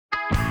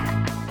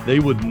they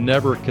would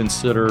never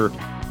consider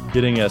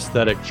getting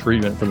aesthetic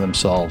treatment for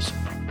themselves?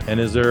 And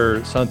is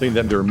there something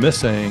that they're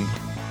missing?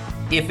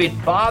 If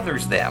it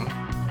bothers them,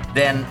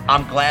 then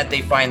I'm glad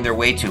they find their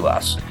way to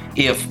us.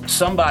 If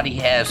somebody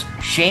has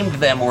shamed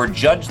them or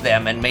judged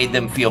them and made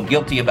them feel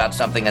guilty about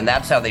something, and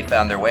that's how they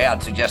found their way,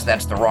 I'd suggest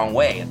that's the wrong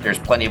way. There's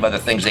plenty of other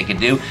things they could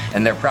do,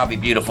 and they're probably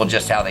beautiful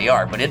just how they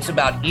are. But it's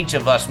about each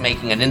of us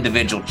making an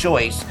individual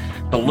choice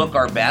to look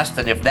our best.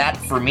 And if that,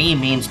 for me,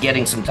 means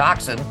getting some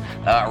toxin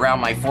around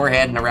my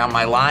forehead and around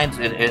my lines,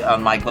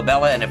 on my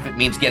glabella, and if it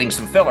means getting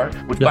some filler,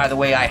 which, by the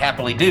way, I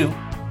happily do.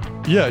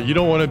 Yeah, you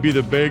don't want to be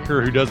the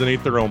baker who doesn't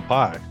eat their own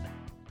pie.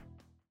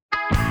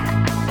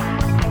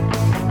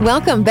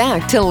 Welcome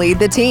back to Lead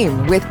the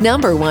Team with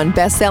 #1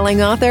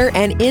 best-selling author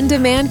and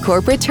in-demand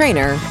corporate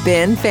trainer,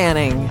 Ben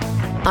Fanning.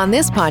 On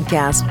this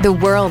podcast, the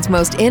world's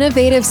most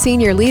innovative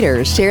senior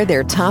leaders share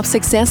their top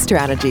success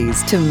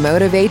strategies to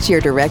motivate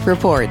your direct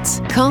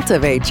reports,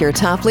 cultivate your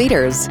top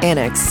leaders, and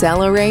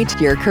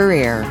accelerate your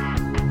career.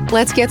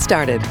 Let's get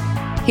started.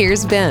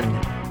 Here's Ben.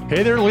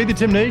 Hey there, Lead the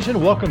Team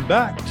Nation. Welcome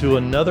back to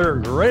another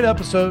great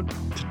episode.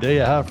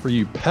 Today I have for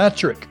you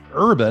Patrick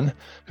Urban,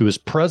 who is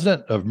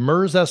president of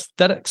Merz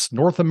Aesthetics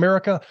North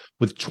America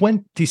with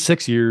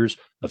 26 years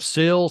of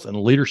sales and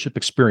leadership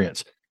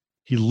experience.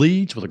 He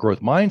leads with a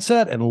growth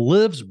mindset and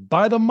lives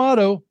by the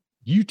motto,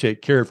 you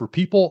take care of your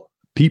people,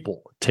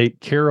 people take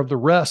care of the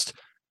rest.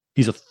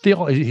 He's a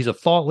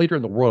thought leader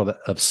in the world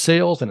of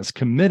sales and is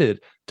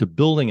committed to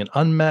building an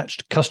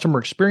unmatched customer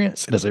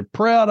experience, and is a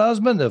proud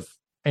husband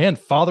and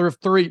father of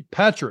 3.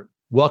 Patrick,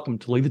 welcome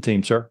to Lead the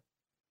Team, sir.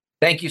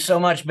 Thank you so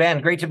much,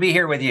 Ben. Great to be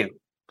here with you.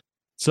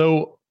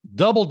 So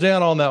double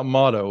down on that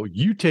motto.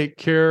 You take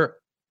care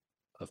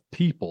of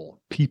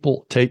people,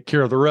 people take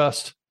care of the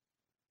rest.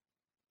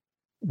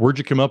 Where'd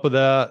you come up with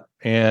that,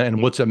 and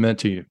what's that meant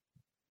to you?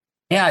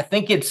 Yeah, I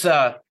think it's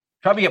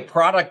probably a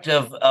product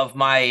of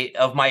my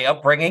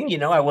upbringing. You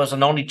know, I was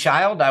an only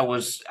child. I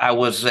was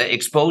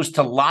exposed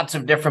to lots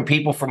of different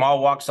people from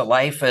all walks of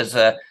life as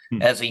a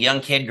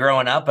young kid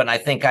growing up, and I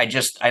think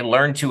I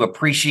learned to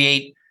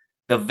appreciate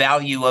the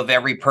value of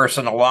every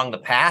person along the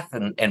path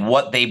and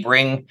what they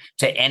bring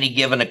to any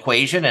given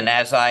equation. And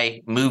as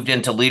I moved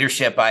into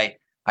leadership, I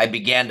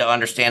began to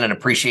understand and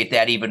appreciate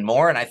that even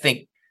more. And I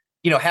think,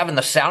 you know, having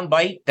the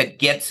soundbite that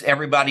gets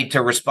everybody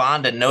to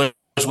respond and knows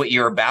what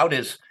you're about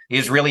is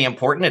really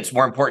important. It's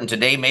more important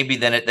today maybe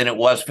than it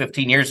was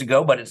 15 years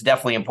ago, but it's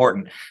definitely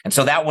important. And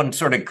so that one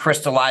sort of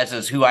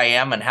crystallizes who I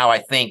am and how I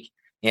think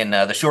in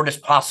the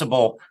shortest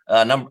possible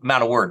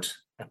amount of words.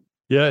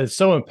 Yeah, it's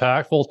so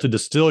impactful to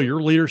distill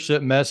your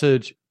leadership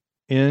message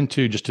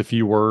into just a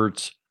few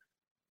words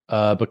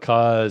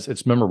because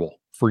it's memorable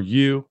for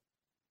you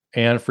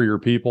and for your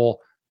people.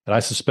 And I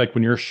suspect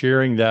when you're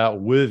sharing that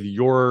with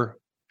your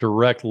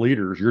direct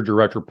leaders, your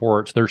direct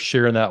reports, they're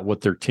sharing that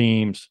with their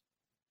teams.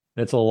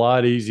 It's a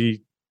lot easier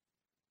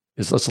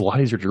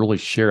to really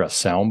share a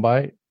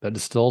soundbite that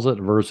distills it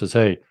versus,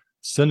 hey,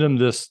 send them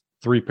this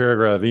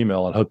 3-paragraph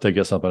email and hope they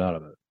get something out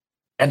of it.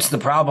 That's the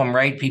problem,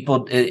 right?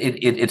 People,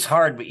 it's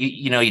hard, but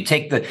you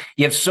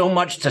have so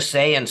much to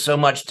say and so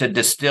much to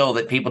distill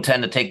that people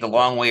tend to take the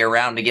long way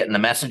around to getting the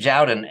message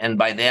out. And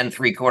by then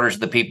 3/4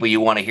 of the people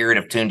you want to hear it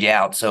have tuned you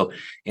out. So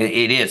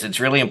it's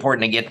really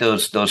important to get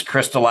those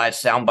crystallized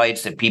sound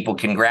bites that people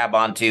can grab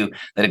onto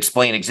that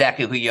explain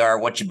exactly who you are,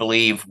 what you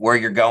believe, where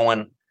you're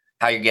going,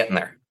 how you're getting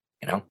there,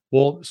 you know?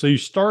 Well, so you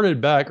started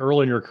back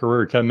early in your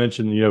career, kind of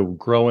mentioned,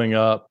 growing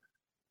up,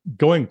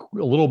 going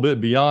a little bit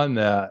beyond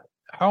that.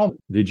 How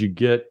did you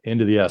get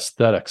into the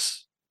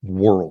aesthetics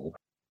world?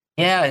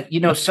 Yeah,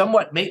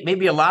 somewhat,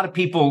 maybe a lot of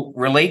people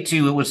relate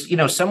to, it was,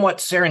 somewhat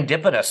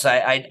serendipitous.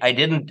 I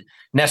didn't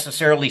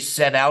necessarily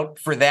set out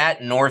for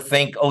that, nor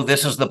think, oh,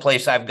 this is the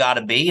place I've got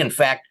to be. In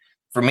fact,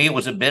 for me, it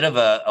was a bit of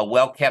a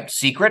well-kept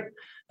secret.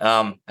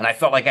 And I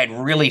felt like I'd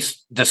really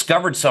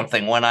discovered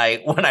something when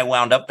I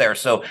wound up there.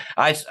 So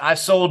I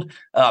sold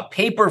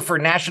paper for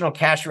National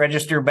Cash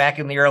Register back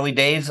in the early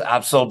days.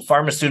 I've sold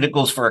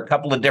pharmaceuticals for a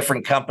couple of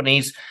different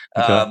companies,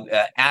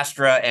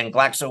 Astra and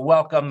Glaxo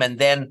Wellcome, and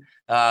then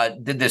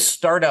did this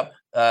startup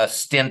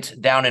stint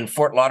down in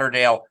Fort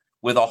Lauderdale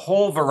with a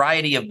whole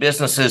variety of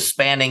businesses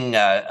spanning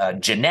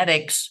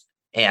genetics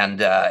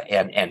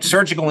and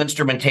surgical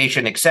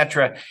instrumentation, et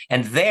cetera.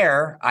 And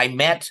there I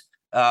met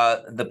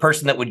the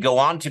person that would go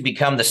on to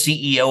become the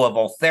CEO of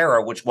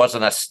Ulthera, which was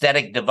an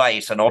aesthetic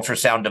device, an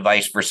ultrasound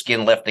device for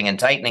skin lifting and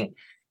tightening.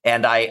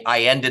 And I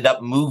ended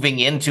up moving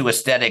into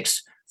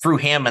aesthetics through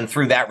him and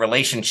through that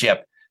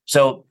relationship.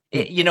 So,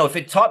 if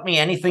it taught me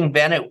anything,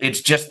 Ben,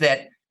 it's just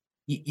that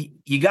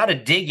you got to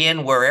dig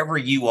in wherever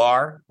you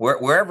are,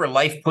 wherever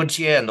life puts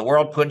you and the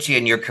world puts you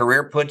and your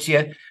career puts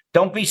you.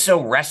 Don't be so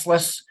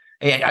restless.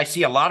 I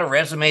see a lot of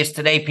resumes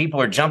today.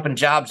 People are jumping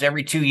jobs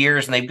every 2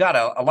 years, and they've got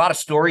a lot of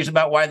stories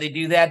about why they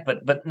do that,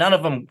 but none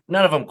of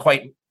them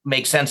quite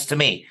make sense to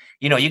me.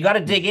 You got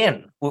to dig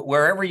in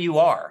wherever you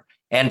are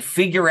and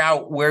figure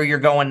out where you're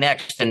going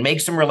next, and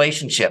make some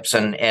relationships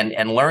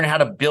and learn how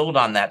to build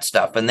on that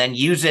stuff, and then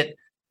use it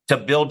to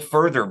build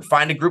further.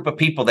 Find a group of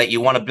people that you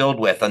want to build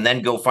with, and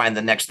then go find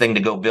the next thing to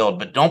go build.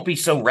 But don't be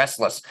so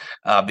restless,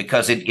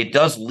 because it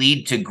does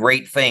lead to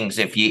great things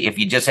if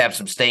you just have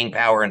some staying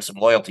power and some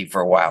loyalty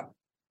for a while.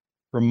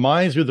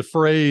 Reminds me of the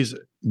phrase,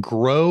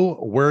 grow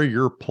where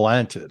you're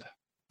planted.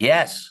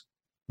 Yes.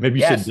 Maybe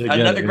you should dig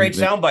another great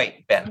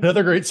soundbite, Ben.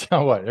 Another great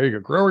soundbite. There you go.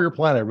 Grow where you're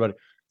planted, everybody.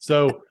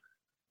 So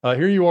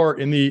here you are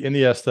in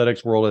the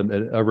aesthetics world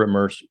over at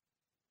Merz.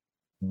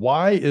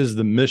 Why is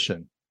the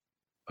mission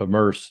of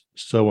Merz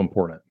so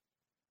important?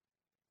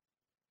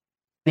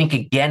 I think,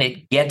 again,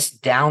 it gets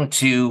down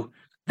to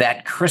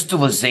that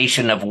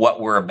crystallization of what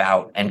we're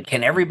about. And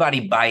can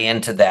everybody buy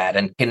into that?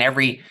 And can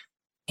every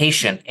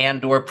patient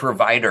and or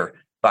provider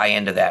buy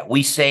into that?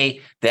 We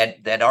say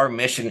that our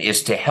mission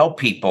is to help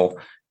people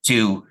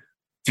to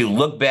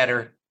look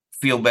better,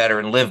 feel better,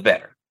 and live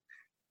better.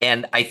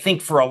 And I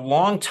think for a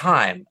long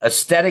time,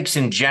 aesthetics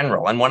in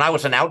general, and when I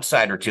was an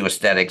outsider to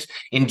aesthetics,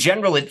 in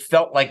general, it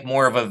felt like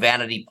more of a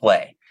vanity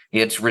play.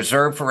 It's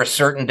reserved for a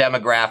certain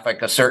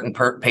demographic, a certain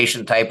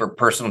patient type or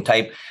person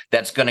type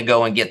that's going to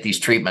go and get these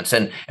treatments.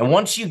 And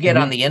once you get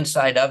on the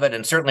inside of it,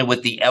 and certainly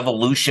with the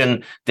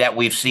evolution that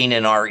we've seen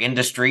in our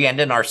industry and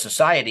in our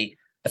society,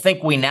 I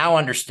think we now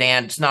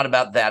understand it's not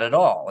about that at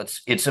all.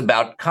 It's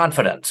about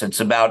confidence.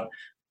 It's about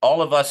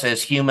all of us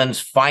as humans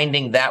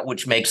finding that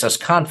which makes us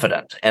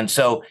confident. And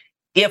so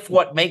if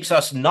what makes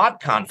us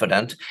not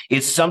confident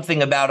is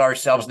something about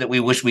ourselves that we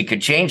wish we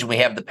could change, and we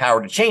have the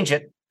power to change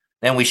it,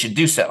 then we should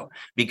do so.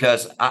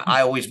 Because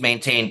I always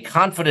maintain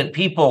confident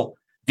people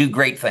do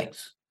great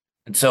things.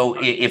 And so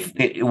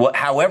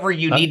however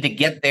you need to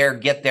get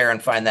there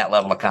and find that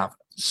level of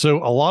confidence.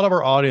 So a lot of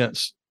our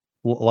audience,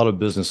 a lot of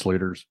business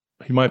leaders,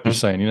 he might be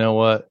saying, you know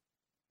what?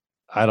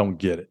 I don't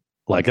get it.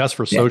 Like that's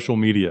for social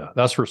media.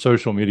 That's for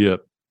social media,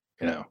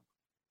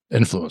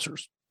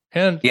 influencers.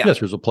 And yes,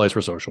 there's a place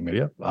for social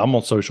media. I'm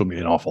on social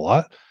media an awful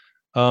lot.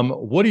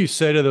 What do you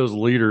say to those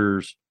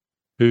leaders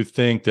who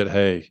think that,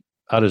 hey,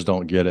 I just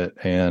don't get it?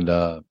 And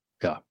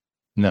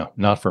no,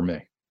 not for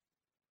me.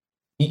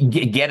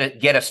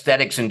 Get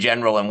aesthetics in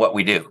general and what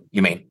we do,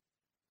 you mean?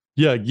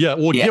 Yeah.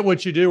 Well, get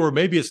what you do, or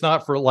maybe it's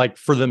not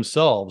for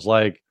themselves.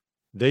 Like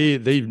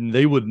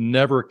they would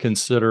never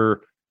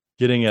consider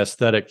getting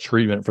aesthetic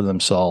treatment for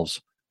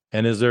themselves.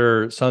 And is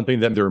there something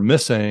that they're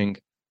missing?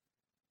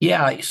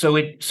 Yeah. So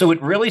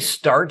it really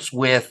starts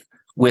with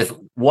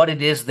what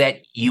it is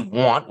that you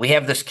want. We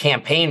have this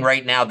campaign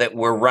right now that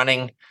we're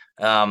running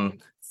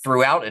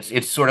throughout.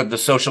 It's sort of the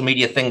social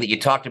media thing that you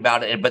talked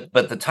about,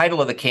 but the title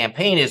of the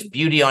campaign is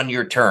Beauty on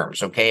Your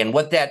Terms. Okay. And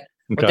what that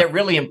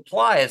really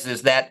implies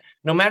is that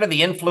no matter the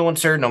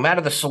influencer, no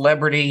matter the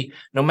celebrity,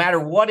 no matter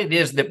what it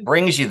is that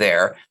brings you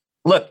there,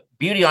 look,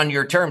 beauty on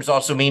your terms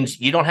also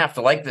means you don't have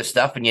to like this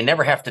stuff and you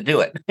never have to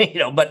do it,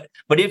 but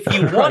if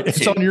you want to,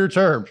 it's on your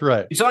terms,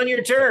 right? It's on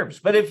your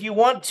terms. But if you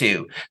want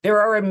to, there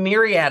are a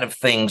myriad of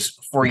things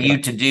for you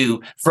to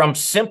do, from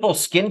simple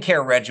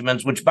skincare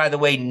regimens, which, by the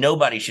way,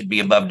 nobody should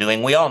be above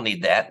doing. We all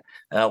need that.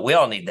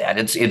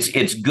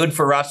 It's good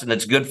for us, and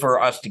it's good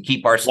for us to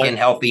keep our skin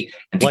healthy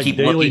and to keep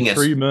looking at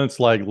treatments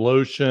like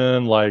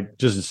lotion, like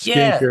just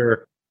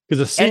skincare.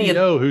 Because a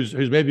CEO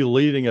who's maybe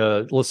leading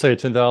let's say a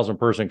 10,000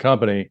 person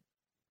company,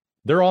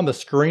 they're on the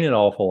screen an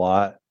awful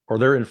lot, or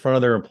they're in front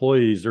of their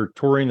employees. They're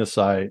touring the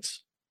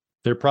sites.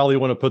 They probably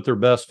want to put their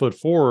best foot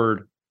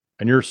forward.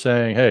 And you're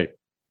saying, hey,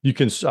 you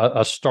can,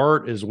 a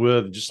start is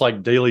with just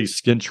like daily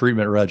skin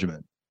treatment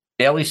regimen.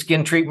 Daily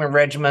skin treatment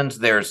regimens.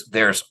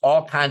 There's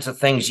all kinds of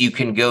things. You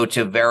can go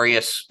to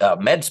various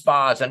med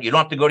spas, and you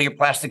don't have to go to your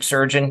plastic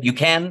surgeon. You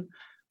can.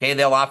 Okay,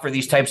 they'll offer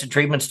these types of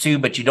treatments too,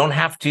 but you don't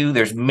have to.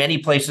 There's many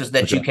places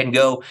that you can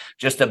go.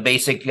 Just a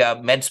basic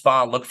med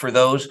spa, look for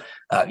those.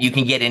 You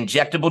can get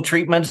injectable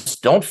treatments.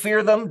 Don't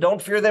fear them.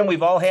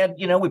 We've all had,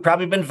 we've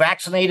probably been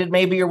vaccinated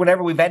maybe or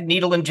whatever. We've had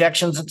needle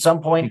injections at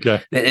some point.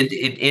 Okay.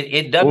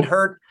 It doesn't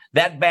hurt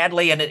that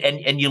badly,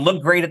 and you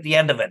look great at the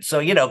end of it. So,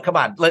 come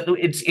on.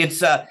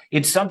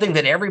 It's something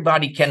that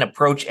everybody can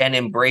approach and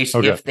embrace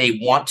if they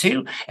want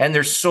to. And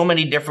there's so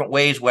many different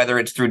ways, whether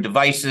it's through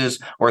devices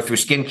or through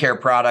skincare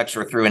products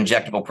or through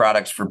injectable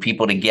products, for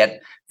people to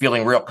get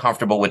feeling real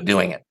comfortable with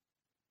doing it.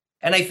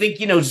 And I think,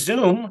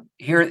 Zoom,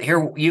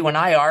 here you and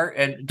I are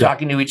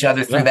talking to each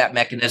other through that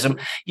mechanism.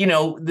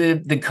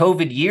 The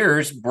COVID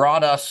years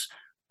brought us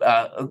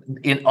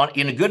in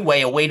a good way,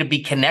 a way to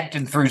be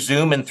connected through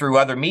Zoom and through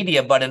other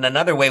media, but in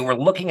another way, we're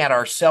looking at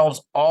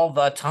ourselves all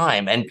the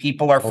time, and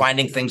people are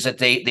finding things that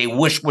they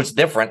wish was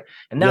different,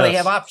 and now they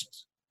have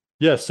options.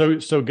 Yes.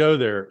 So go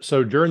there.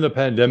 So during the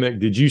pandemic,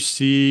 did you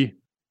see,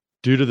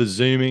 due to the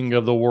Zooming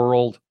of the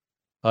world,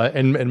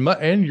 and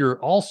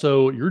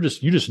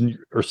you just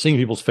are seeing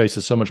people's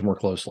faces so much more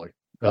closely,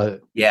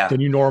 than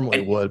you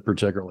normally would,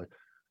 particularly.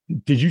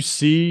 Did you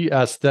see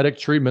aesthetic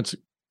treatments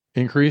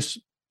increase?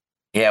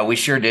 Yeah, we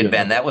sure did,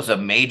 Ben. That was a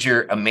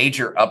major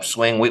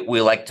upswing.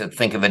 We like to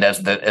think of it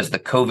as the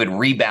COVID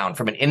rebound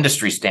from an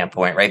industry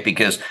standpoint, right?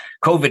 Because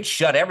COVID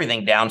shut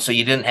everything down, so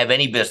you didn't have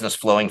any business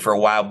flowing for a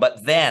while.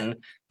 But then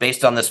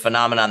based on this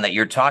phenomenon that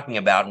you're talking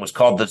about, and was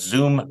called the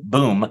Zoom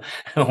boom.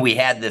 We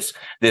had this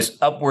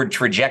upward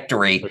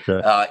trajectory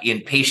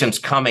in patients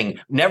coming,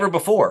 never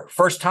before,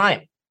 first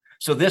time.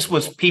 So this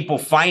was people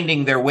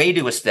finding their way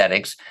to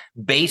aesthetics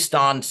based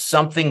on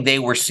something they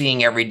were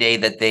seeing every day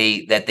that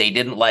they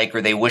didn't like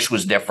or they wish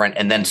was different,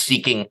 and then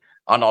seeking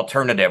an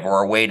alternative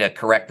or a way to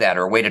correct that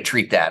or a way to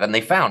treat that. And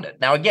they found it.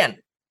 Now, again,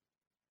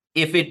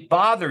 if it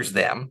bothers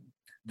them,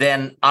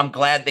 then I'm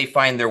glad they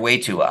find their way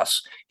to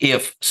us.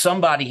 If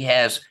somebody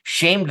has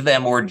shamed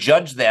them or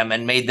judged them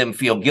and made them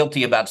feel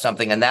guilty about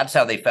something, and that's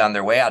how they found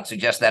their way, I'd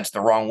suggest that's the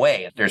wrong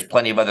way. If there's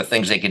plenty of other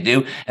things they could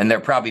do, and they're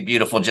probably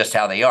beautiful just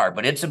how they are.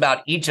 But it's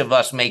about each of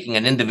us making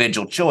an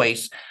individual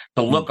choice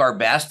to look our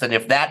best. And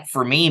if that,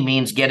 for me,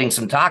 means getting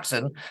some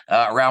toxin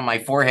around my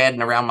forehead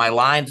and around my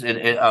lines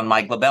on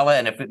my glabella,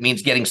 and if it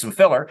means getting some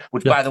filler,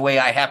 which, by the way,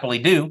 I happily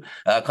do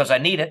because I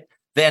need it,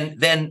 then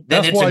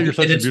that's why you're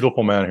such a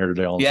beautiful man here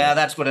today. Yeah,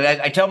 that's what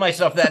I tell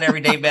myself that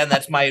every day, Ben.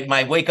 That's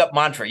my wake up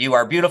mantra. You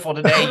are beautiful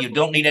today. You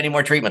don't need any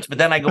more treatments. But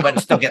then I go back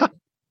and still get it.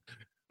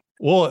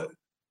 Well,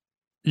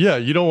 yeah,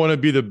 you don't want to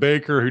be the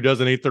baker who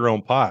doesn't eat their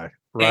own pie,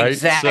 right?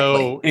 Exactly.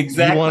 So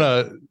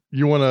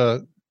you want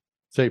to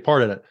take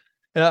part in it.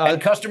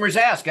 And customers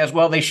ask as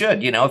well. They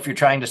should. If you're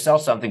trying to sell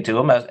something to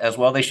them, as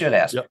well, they should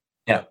ask. Yep.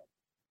 Yeah.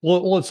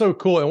 Well, it's so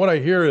cool. And what I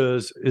hear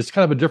is it's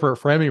kind of a different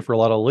framing for a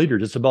lot of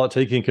leaders. It's about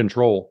taking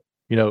control,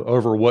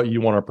 over what you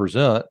want to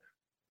present.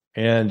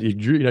 And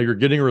you're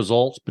getting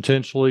results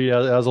potentially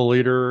as a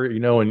leader,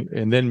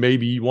 and then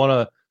maybe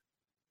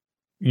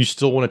you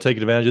still want to take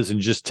advantage of this and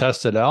just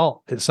test it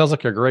out. It sounds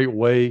like a great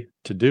way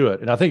to do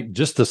it. And I think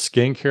just the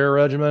skincare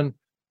regimen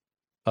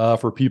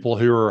for people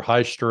who are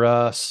high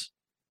stress,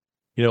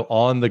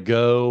 on the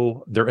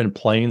go, they're in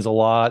planes a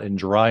lot in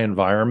dry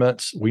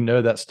environments. We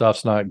know that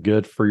stuff's not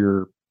good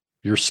for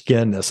your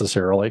skin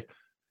necessarily.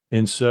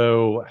 And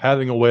so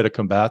having a way to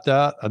combat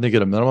that, I think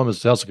at a minimum, it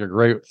sounds like a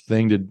great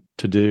thing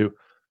to do.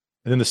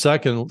 And then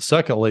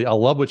secondly, I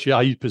love how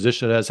you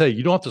position it as, hey,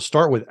 you don't have to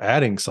start with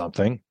adding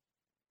something.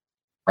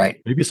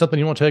 Right. Maybe it's something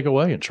you want to take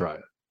away and try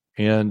it.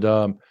 And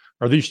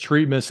are these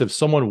treatments, if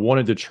someone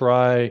wanted to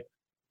try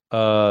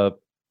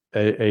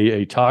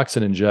a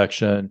toxin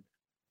injection,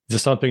 is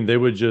this something they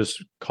would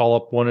just call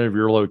up one of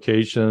your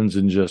locations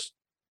and just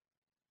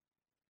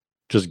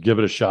give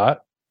it a shot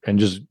and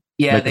just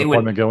make an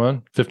appointment go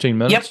in 15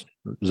 minutes?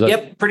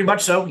 Yep, pretty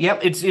much so.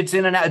 Yep, it's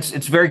in and out.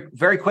 It's very,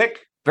 very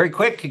quick. Very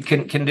quick. You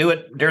can do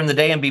it during the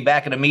day and be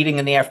back at a meeting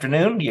in the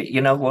afternoon.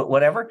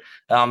 Whatever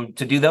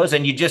to do those.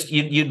 And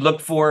you'd look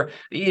for.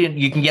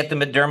 You can get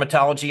them at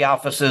dermatology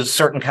offices,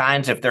 certain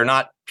kinds, if they're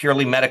not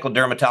purely medical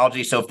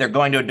dermatology. So if they're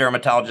going to a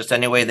dermatologist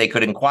anyway, they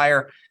could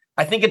inquire.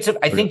 I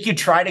think you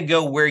try to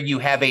go where you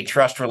have a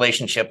trust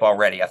relationship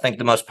already. I think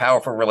the most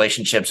powerful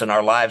relationships in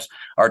our lives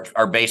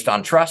are based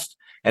on trust.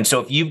 And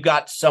so if you've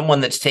got someone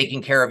that's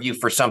taking care of you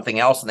for something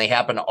else and they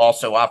happen to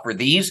also offer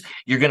these,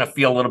 you're going to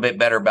feel a little bit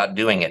better about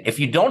doing it. If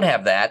you don't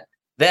have that,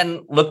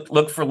 then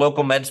look for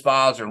local med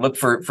spas or look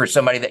for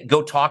somebody that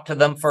go talk to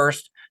them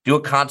first, do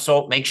a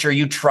consult, make sure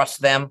you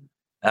trust them.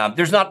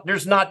 There's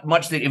not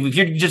much that if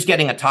you're just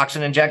getting a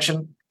toxin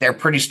injection, they're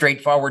pretty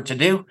straightforward to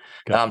do.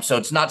 Okay. So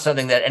it's not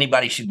something that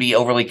anybody should be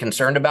overly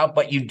concerned about,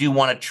 but you do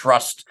want to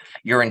trust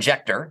your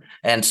injector.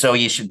 And so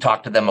you should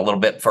talk to them a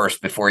little bit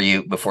first before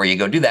you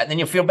go do that. And then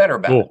you'll feel better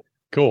about it.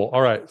 Cool.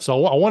 All right.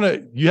 So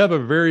you have a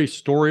very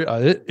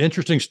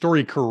interesting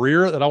story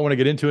career that I want to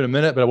get into in a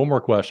minute, but I have one more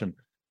question.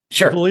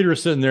 Sure. If the leader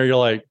is sitting there, you're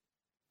like,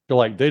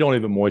 they don't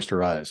even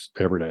moisturize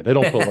every day. They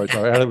don't put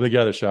moisturizer out of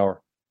the shower.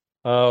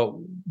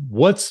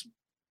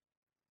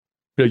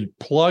 You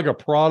plug a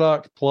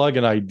product, plug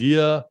an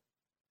idea,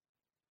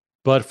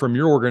 but from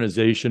your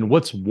organization,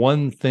 what's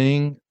one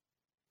thing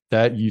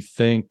that you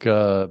think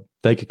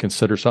they could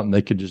consider something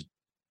they could just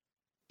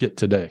get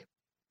today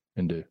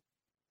and do?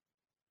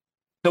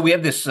 So we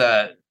have this.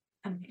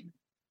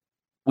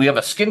 We have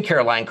a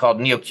skincare line called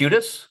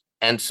Neocutis,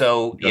 and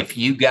so if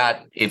you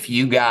got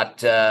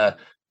a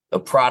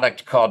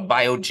product called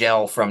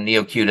BioGel from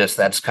Neocutis,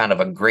 that's kind of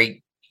a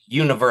great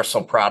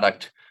universal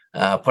product.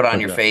 Put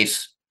on your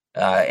face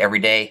every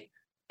day,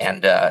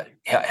 and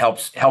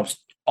helps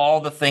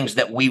all the things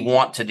that we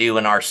want to do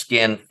in our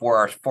skin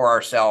for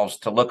ourselves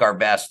to look our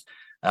best.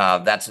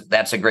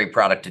 That's a great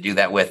product to do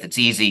that with. It's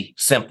easy,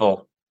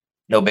 simple,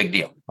 no big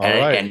deal,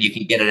 and you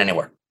can get it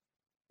anywhere.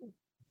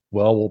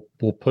 Well,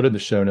 we'll put it in the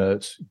show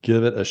notes.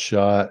 Give it a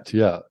shot.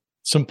 Yeah,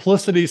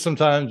 simplicity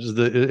sometimes is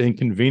the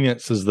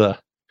inconvenience is a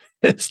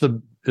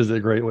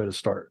great way to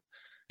start.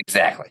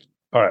 Exactly.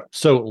 All right.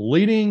 So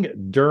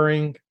leading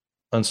during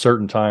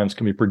uncertain times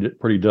can be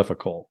pretty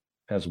difficult,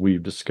 as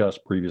we've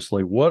discussed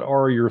previously. What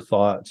are your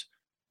thoughts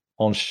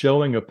on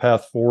showing a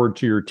path forward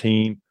to your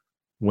team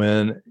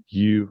when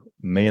you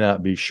may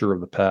not be sure of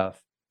the path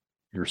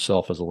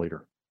yourself as a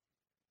leader?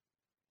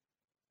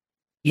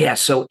 Yeah,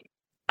 so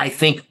I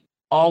think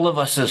all of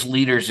us as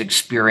leaders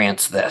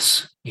experience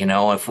this.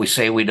 If we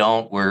say we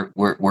don't,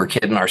 we're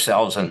kidding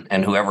ourselves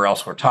and whoever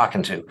else we're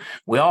talking to.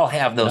 We all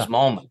have those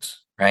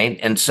moments, right?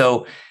 And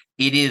so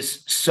it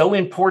is so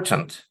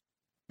important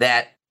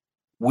that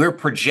we're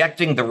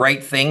projecting the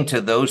right thing to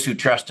those who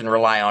trust and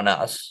rely on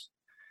us.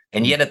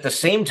 And yet at the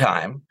same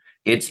time,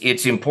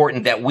 it's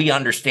important that we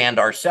understand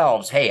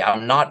ourselves. Hey,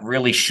 I'm not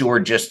really sure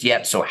just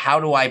yet. So how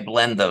do I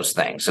blend those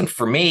things? And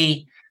for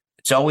me,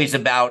 it's always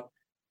about,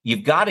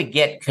 you've got to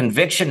get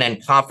conviction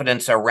and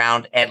confidence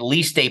around at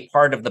least a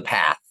part of the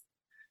path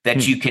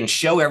that you can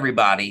show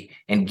everybody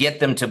and get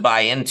them to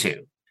buy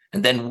into.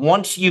 And then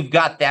once you've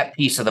got that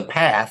piece of the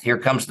path, here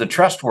comes the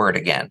trust word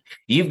again.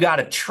 You've got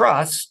to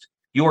trust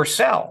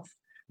yourself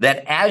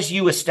that as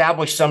you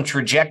establish some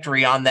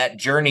trajectory on that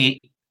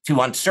journey to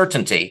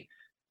uncertainty,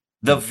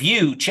 the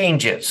view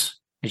changes.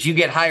 As you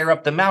get higher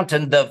up the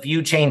mountain, the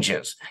view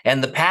changes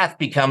and the path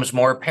becomes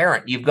more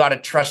apparent. You've got to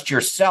trust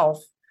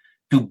yourself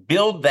to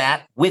build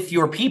that with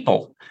your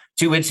people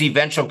to its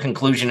eventual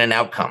conclusion and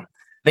outcome.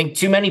 I think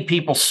too many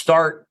people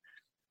start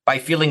by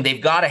feeling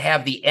they've got to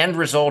have the end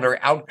result or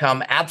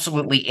outcome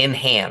absolutely in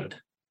hand.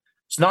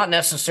 It's not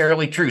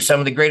necessarily true. Some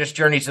of the greatest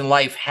journeys in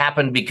life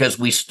happen because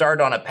we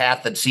start on a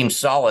path that seems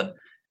solid.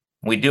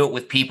 We do it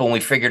with people and we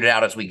figured it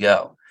out as we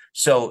go.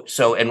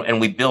 And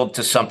we build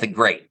to something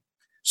great.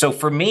 So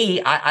for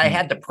me, I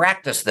had to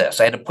practice this.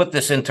 I had to put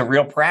this into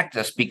real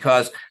practice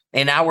because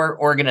in our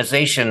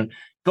organization,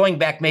 going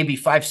back maybe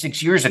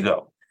 5-6 years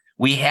ago,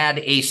 we had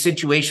a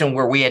situation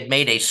where we had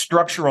made a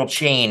structural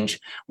change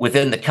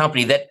within the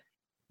company that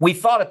we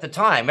thought at the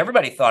time,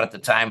 everybody thought at the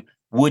time,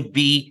 would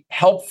be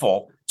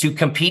helpful to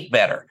compete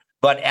better.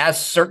 But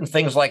as certain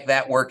things like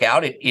that work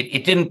out,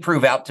 it didn't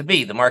prove out to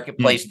be. The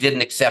marketplace didn't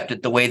accept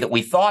it the way that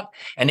we thought,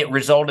 and it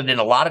resulted in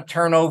a lot of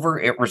turnover.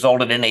 It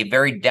resulted in a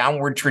very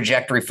downward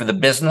trajectory for the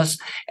business,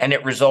 and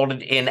it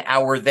resulted in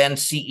our then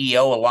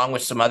CEO, along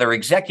with some other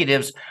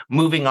executives,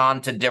 moving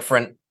on to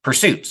different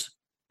pursuits.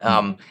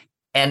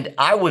 And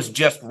I was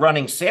just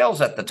running sales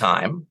at the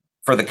time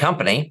for the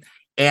company,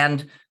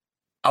 and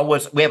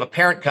we have a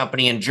parent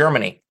company in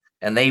Germany,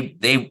 and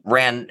they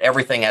ran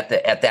everything at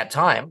that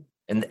time.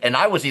 And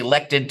I was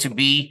elected to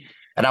be,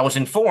 and I was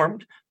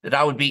informed that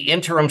I would be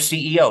interim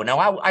CEO.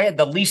 Now, I had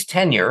the least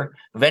tenure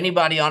of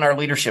anybody on our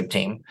leadership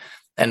team,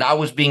 and I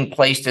was being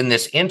placed in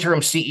this interim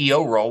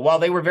CEO role while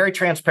they were very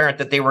transparent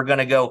that they were going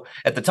to go,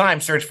 at the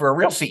time, search for a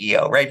real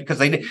CEO, right? Because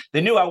they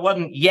knew I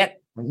wasn't yet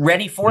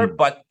ready for it,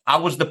 but I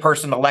was the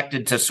person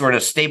elected to sort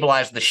of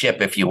stabilize the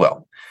ship, if you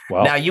will.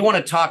 Wow. Now, you want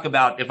to talk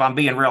about, if I'm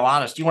being real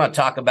honest, you want to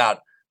talk about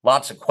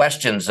lots of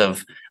questions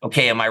of,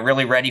 okay, am I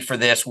really ready for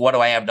this? What do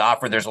I have to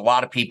offer? There's a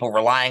lot of people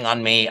relying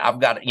on me. I've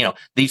got,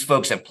 these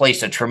folks have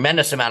placed a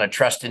tremendous amount of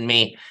trust in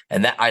me,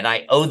 and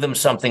I owe them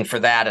something for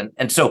that.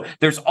 And so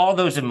there's all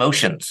those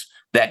emotions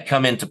that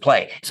come into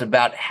play. It's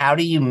about how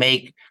do you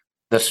make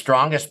the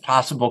strongest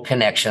possible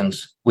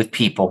connections with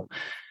people,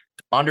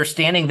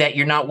 understanding that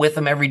you're not with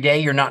them every day,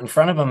 you're not in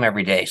front of them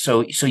every day.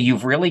 So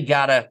you've really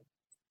got to,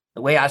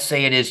 the way I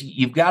say it is,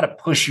 you've got to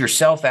push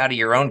yourself out of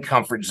your own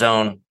comfort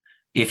zone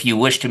if you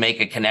wish to make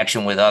a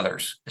connection with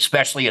others,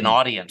 especially an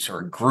audience or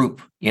a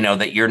group,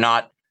 that you're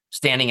not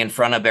standing in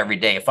front of every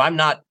day. If I'm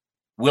not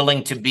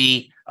willing to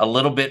be a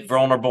little bit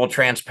vulnerable,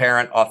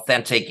 transparent,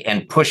 authentic,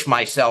 and push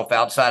myself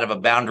outside of a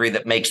boundary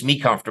that makes me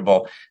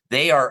comfortable,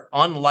 they are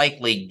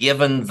unlikely,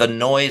 given the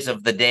noise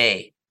of the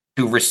day,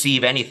 to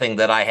receive anything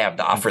that I have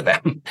to offer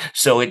them.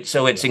 So it's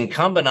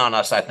incumbent on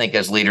us, I think,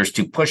 as leaders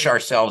to push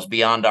ourselves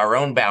beyond our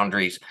own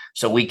boundaries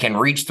so we can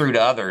reach through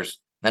to others.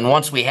 And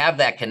once we have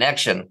that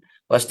connection,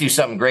 let's do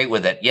something great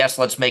with it. Yes,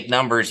 let's make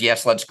numbers.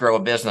 Yes, let's grow a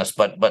business,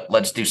 but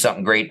let's do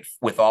something great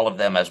with all of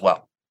them as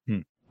well.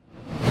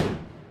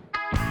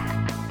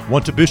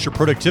 Want to boost your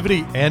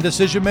productivity and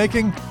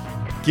decision-making?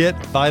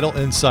 Get vital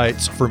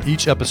insights from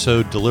each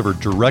episode delivered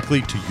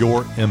directly to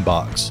your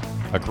inbox.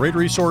 A great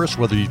resource,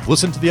 whether you've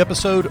listened to the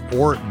episode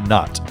or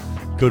not.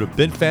 Go to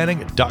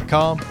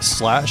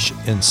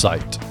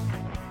benfanning.com/insight.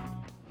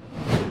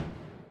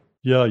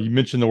 Yeah, you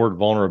mentioned the word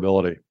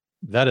vulnerability.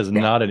 That is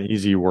not an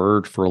easy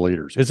word for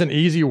leaders. It's an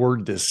easy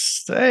word to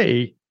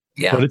say,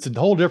 but it's a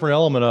whole different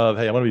element of,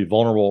 hey, I'm going to be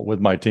vulnerable with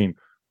my team.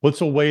 What's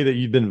a way that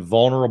you've been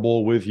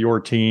vulnerable with your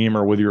team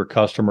or with your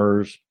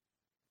customers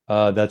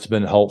that's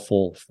been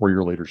helpful for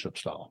your leadership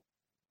style?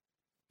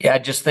 Yeah, I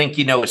just think,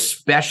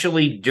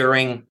 especially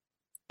during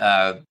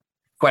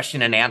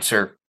question and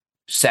answer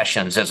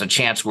sessions as a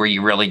chance where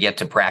you really get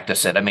to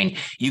practice it. I mean,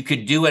 you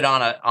could do it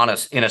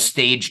in a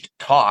staged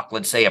talk,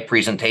 let's say a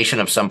presentation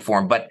of some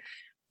form, but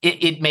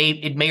it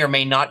may or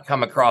may not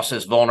come across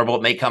as vulnerable.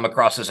 It may come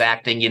across as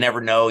acting. You never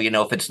know.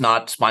 If it's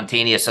not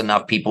spontaneous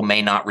enough, people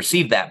may not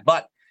receive that.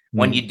 But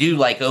when you do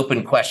like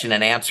open question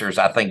and answers,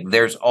 I think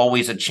there's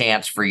always a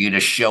chance for you to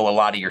show a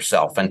lot of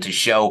yourself and to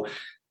show.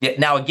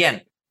 Now,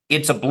 again,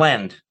 it's a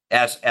blend,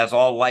 as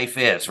all life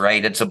is,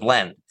 right? It's a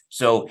blend.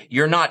 So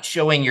you're not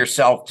showing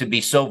yourself to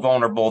be so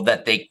vulnerable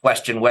that they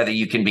question whether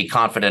you can be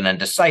confident and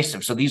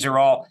decisive. So these are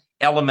all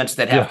elements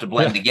that have to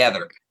blend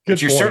together.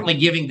 But you're certainly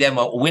giving them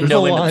a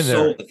window into the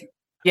soul.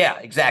 Yeah,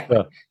 exactly.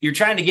 Yeah. You're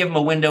trying to give them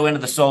a window into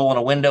the soul and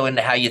a window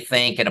into how you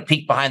think and a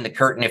peek behind the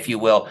curtain, if you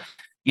will.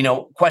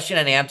 Question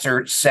and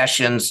answer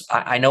sessions,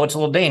 I know it's a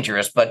little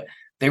dangerous, but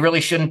they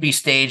really shouldn't be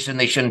staged and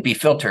they shouldn't be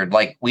filtered.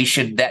 Like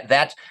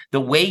that's the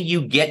way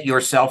you get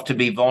yourself to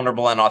be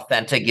vulnerable and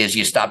authentic is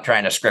you stop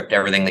trying to script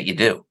everything that you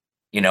do,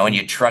 and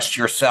you trust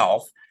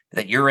yourself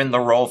that you're in the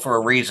role for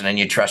a reason, and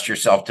you trust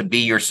yourself to be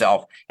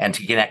yourself and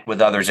to connect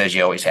with others as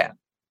you always have.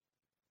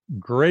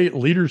 Great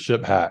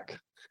leadership hack.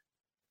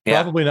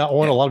 Probably not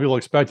one a lot of people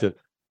expected.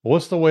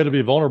 What's the way to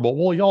be vulnerable?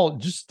 Well, y'all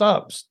just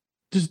stop.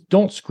 Just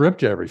don't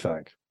script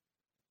everything.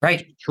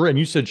 Right. And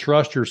you said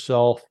trust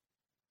yourself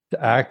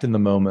to act in the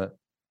moment,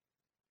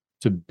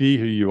 to be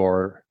who you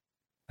are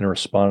and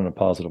respond in a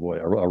positive way.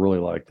 I really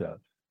like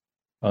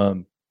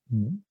that.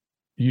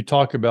 You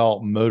talk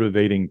about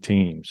motivating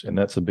teams, and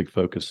that's a big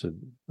focus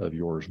of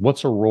yours.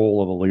 What's a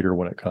role of a leader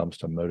when it comes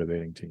to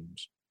motivating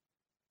teams?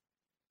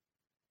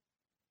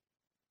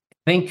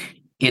 I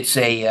think it's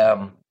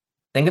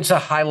a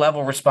high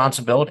level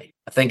responsibility.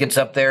 I think it's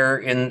up there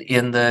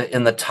in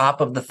the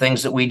top of the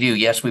things that we do.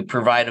 Yes, we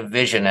provide a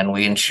vision and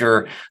we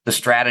ensure the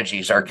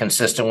strategies are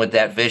consistent with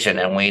that vision,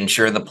 and we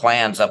ensure the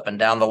plans up and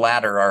down the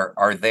ladder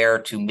are there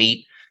to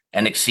meet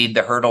and exceed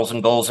the hurdles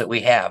and goals that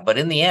we have. But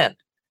in the end,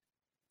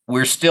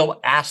 we're still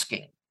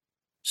asking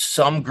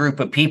some group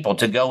of people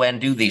to go and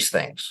do these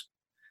things.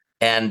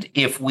 And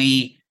if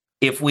we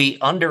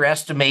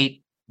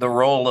underestimate the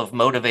role of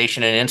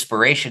motivation and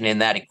inspiration in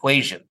that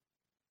equation,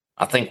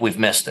 I think we've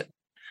missed it.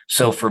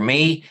 So for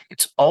me,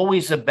 it's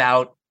always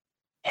about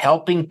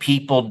helping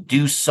people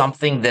do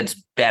something that's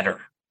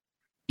better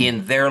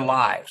in their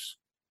lives,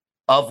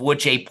 of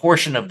which a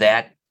portion of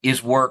that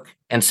is work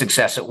and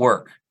success at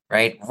work,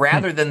 right?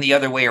 Rather than the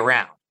other way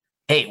around.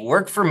 Hey,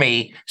 work for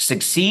me,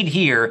 succeed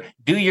here,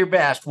 do your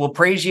best, we'll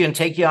praise you and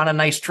take you on a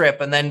nice trip,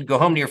 and then go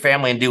home to your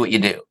family and do what you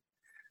do.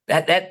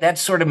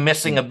 That's sort of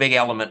missing a big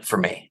element for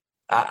me.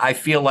 I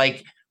feel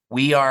like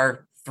we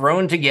are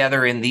thrown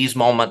together in these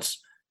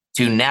moments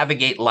to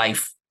navigate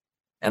life,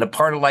 and a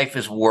part of life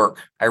is work.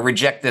 I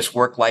reject this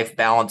work-life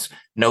balance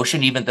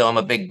notion, even though I'm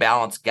a big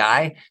balance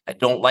guy. I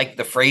don't like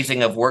the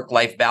phrasing of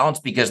work-life balance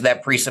because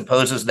that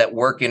presupposes that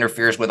work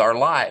interferes with our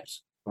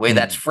lives, the way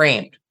that's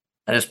framed.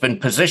 And it's been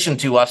positioned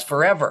to us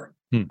forever.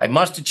 I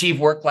must achieve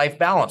work-life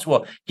balance.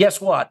 Well,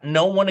 guess what?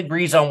 No one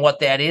agrees on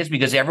what that is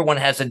because everyone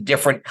has a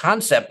different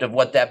concept of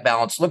what that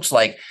balance looks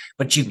like.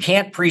 But you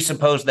can't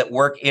presuppose that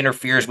work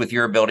interferes with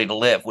your ability to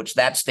live, which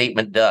that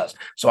statement does.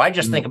 So I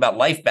just think about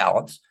life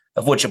balance,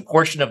 of which a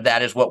portion of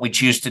that is what we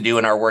choose to do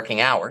in our working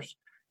hours.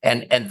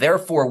 And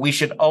therefore, we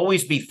should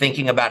always be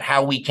thinking about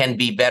how we can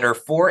be better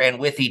for and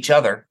with each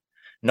other,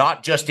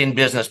 not just in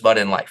business, but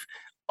in life.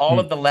 All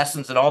of the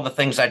lessons and all the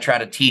things I try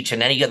to teach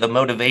and any of the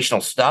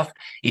motivational stuff,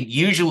 it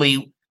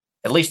usually,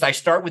 at least I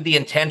start with the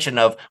intention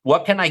of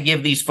what can I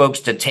give these folks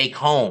to take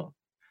home?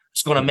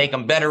 It's going to make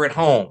them better at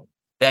home.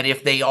 That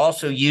if they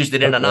also used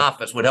it in an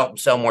office would help them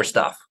sell more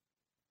stuff.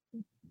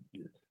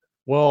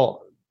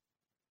 Well,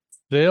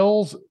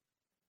 sales,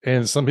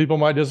 and some people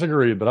might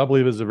disagree, but I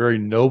believe it's a very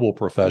noble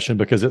profession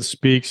because it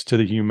speaks to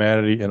the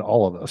humanity in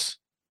all of us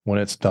when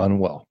it's done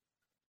well.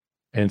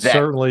 And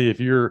certainly if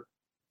you're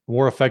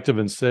more effective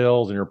in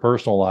sales in your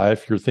personal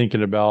life, you're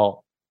thinking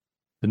about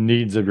the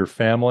needs of your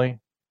family,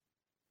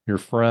 your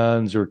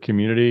friends, your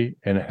community,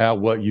 and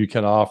what you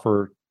can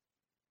offer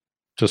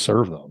to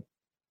serve them.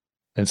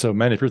 And so,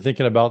 man, if you're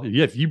thinking about,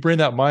 if you bring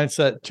that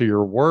mindset to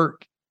your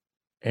work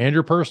and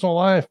your personal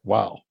life,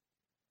 wow.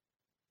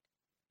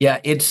 Yeah,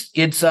 it's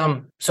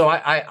so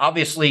I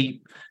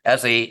obviously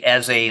as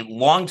a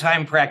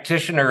longtime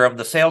practitioner of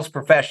the sales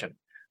profession,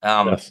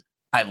 Yes.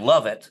 I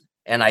love it.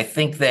 And I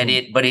think that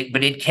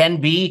it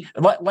can be,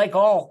 like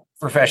all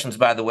professions,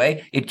 by the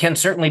way, it can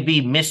certainly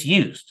be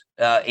misused.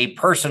 A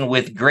person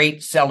with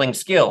great selling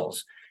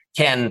skills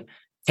can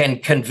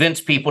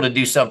convince people to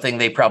do something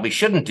they probably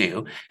shouldn't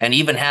do, and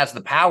even has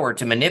the power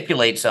to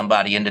manipulate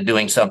somebody into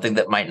doing something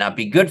that might not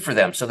be good for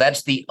them. So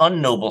that's the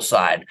unnoble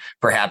side,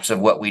 perhaps, of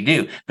what we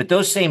do. But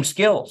those same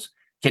skills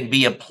can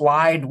be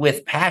applied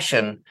with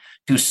passion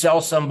to sell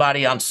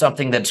somebody on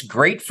something that's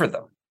great for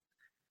them.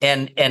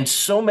 And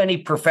so many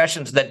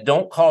professions that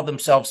don't call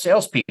themselves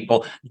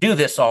salespeople do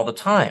this all the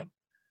time.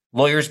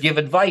 Lawyers give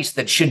advice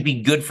that should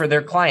be good for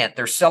their client.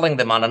 They're selling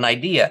them on an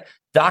idea.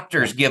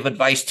 Doctors give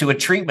advice to a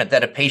treatment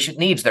that a patient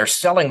needs. They're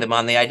selling them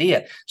on the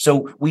idea.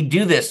 So we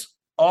do this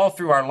all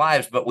through our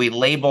lives, but we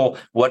label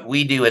what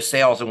we do as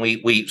sales, and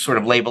we sort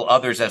of label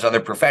others as other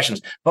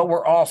professions, but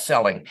we're all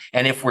selling.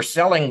 And if we're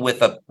selling with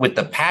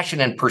the passion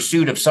and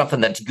pursuit of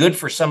something that's good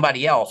for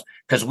somebody else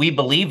because we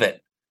believe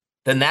it,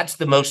 then that's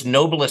the most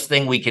noblest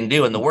thing we can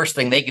do. And the worst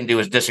thing they can do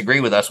is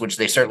disagree with us, which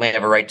they certainly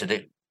have a right to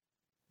do.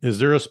 Is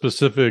there a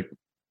specific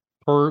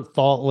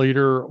thought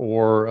leader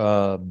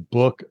or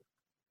book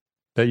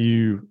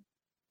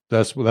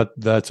that's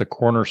a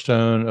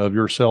cornerstone of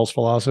your sales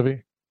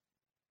philosophy?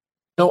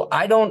 So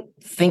I don't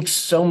think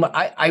so much.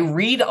 I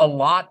read a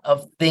lot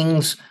of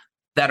things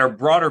that are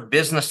broader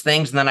business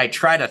things, and then I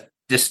try to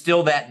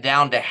distill that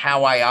down to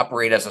how I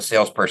operate as a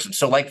salesperson.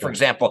 So like, for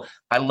example,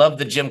 I love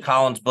the Jim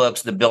Collins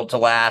books, The Built to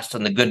Last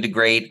and The Good to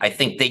Great. I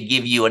think they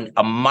give you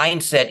a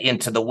mindset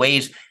into the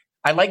ways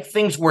I like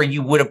things where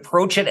you would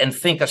approach it and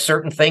think a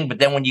certain thing, but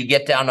then when you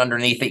get down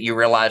underneath it, you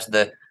realize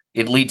that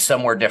it leads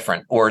somewhere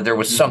different, or there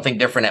was something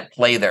different at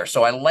play there.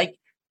 So I like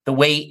the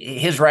way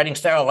his writing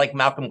style. I like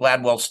Malcolm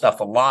Gladwell's stuff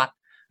a lot.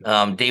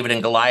 David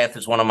and Goliath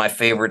is one of my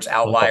favorites.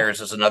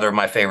 Outliers is another of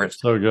my favorites.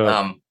 So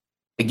good.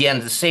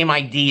 Again, the same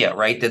idea,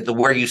 right? That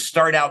where you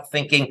start out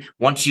thinking,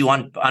 once you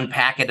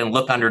unpack it and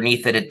look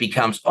underneath it, it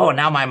becomes, oh,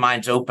 now my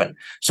mind's open.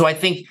 So I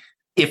think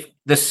if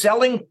the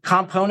selling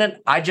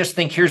component, I just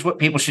think here's what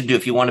people should do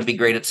if you want to be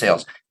great at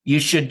sales. You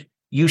should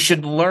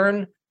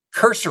learn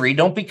cursory.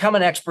 Don't become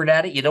an expert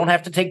at it. You don't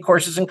have to take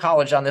courses in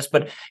college on this,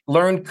 but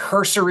learn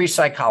cursory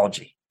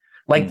psychology.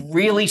 Like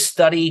really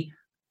study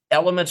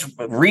elements,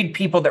 read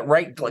people that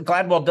write.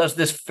 Gladwell does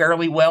this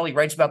fairly well. He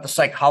writes about the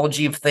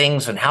psychology of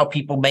things and how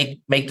people make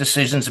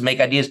decisions and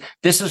make ideas.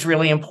 This is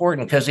really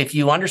important because if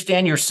you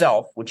understand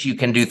yourself, which you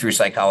can do through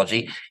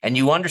psychology, and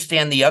you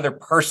understand the other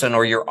person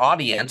or your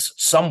audience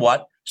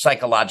somewhat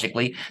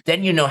psychologically,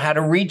 then you know how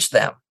to reach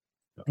them.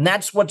 And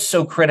that's what's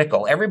so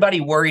critical. Everybody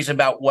worries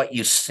about what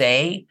you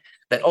say,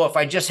 that, oh, if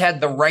I just had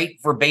the right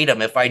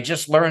verbatim, if I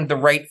just learned the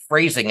right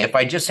phrasing, if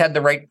I just had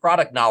the right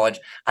product knowledge,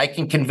 I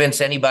can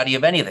convince anybody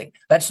of anything.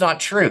 That's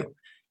not true.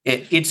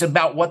 It's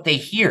about what they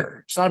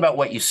hear. It's not about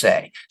what you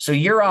say. So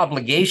your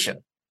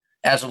obligation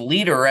as a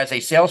leader or as a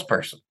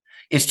salesperson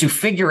is to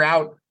figure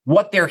out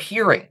what they're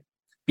hearing,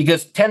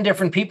 because 10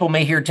 different people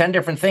may hear 10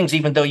 different things,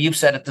 even though you've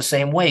said it the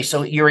same way.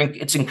 So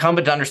it's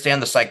incumbent to understand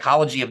the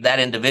psychology of that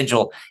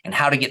individual and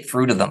how to get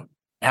through to them,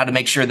 how to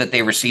make sure that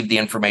they receive the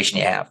information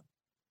you have.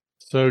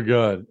 So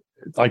good.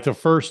 Like the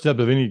first step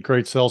of any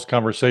great sales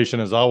conversation,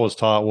 as I was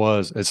taught,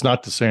 was it's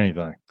not to say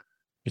anything.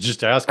 It's just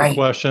to ask a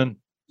question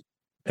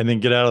and then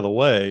get out of the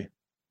way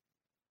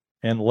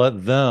and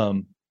let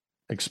them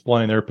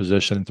explain their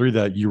position. And through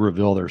that, you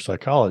reveal their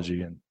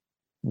psychology and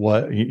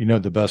what,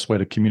 the best way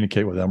to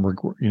communicate with them,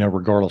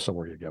 regardless of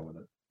where you go with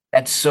it.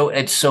 It's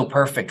so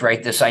perfect,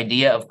 right? This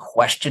idea of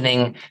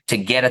questioning to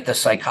get at the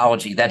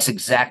psychology. That's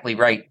exactly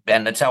right,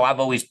 Ben. That's how I've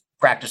always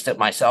practiced it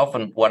myself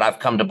and what I've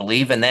come to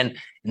believe. And then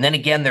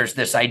again, there's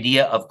this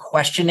idea of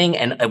questioning.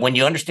 And when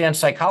you understand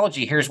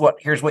psychology, here's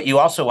what you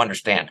also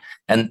understand.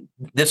 And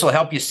this will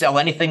help you sell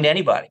anything to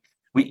anybody.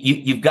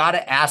 You've got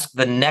to ask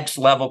the next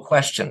level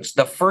questions.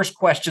 The first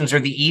questions are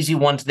the easy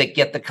ones that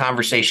get the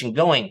conversation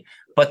going.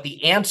 But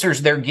the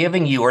answers they're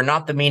giving you are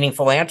not the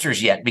meaningful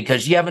answers yet,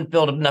 because you haven't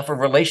built enough of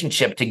a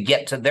relationship to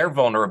get to their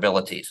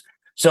vulnerabilities.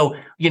 So,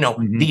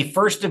 the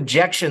first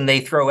objection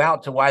they throw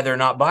out to why they're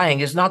not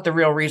buying is not the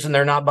real reason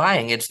they're not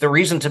buying. It's the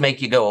reason to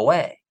make you go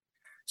away.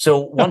 So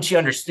once you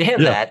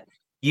understand that,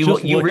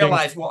 you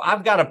realize, well,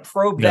 I've got to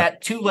probe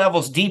that 2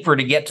 levels deeper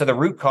to get to the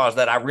root cause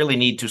that I really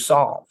need to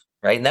solve,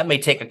 right? And that may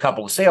take a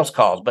couple of sales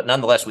calls, but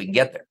nonetheless, we can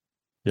get there.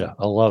 Yeah,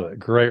 I love it.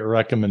 Great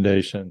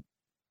recommendation.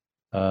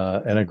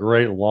 And a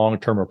great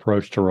long-term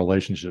approach to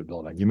relationship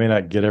building. You may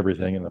not get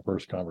everything in the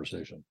first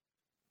conversation.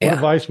 What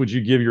advice would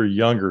you give your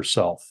younger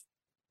self?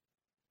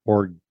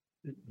 Or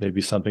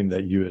maybe something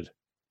that you would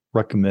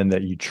recommend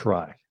that you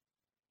try?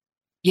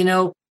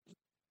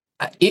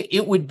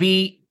 It would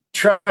be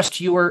trust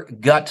your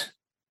gut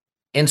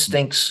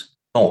instincts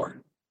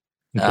more.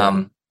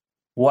 Okay.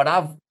 What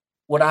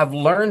I've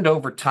learned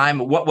over time,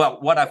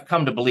 what I've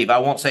come to believe, I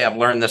won't say I've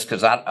learned this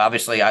because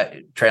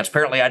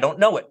transparently, I don't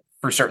know it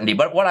for certainty,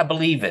 but what I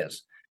believe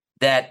is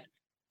that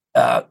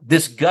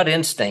this gut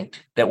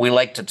instinct that we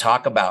like to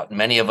talk about, and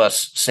many of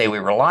us say we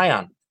rely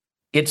on,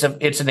 it's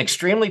an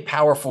extremely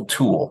powerful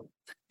tool.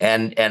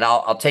 And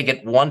I'll take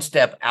it one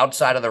step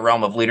outside of the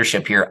realm of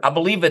leadership here. I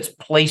believe it's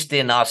placed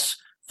in us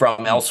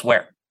from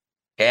elsewhere.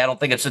 Okay, I don't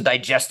think it's a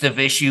digestive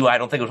issue. I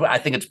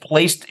think it's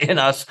placed in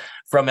us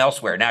from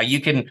elsewhere. Now we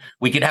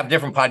could have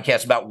different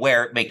podcasts about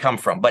where it may come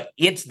from, but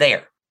it's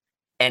there.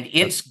 And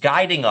it's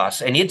guiding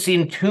us, and it's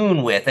in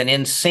tune with and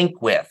in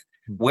sync with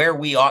where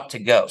we ought to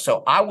go.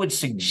 So I would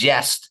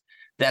suggest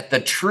that the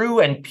true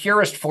and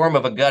purest form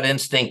of a gut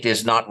instinct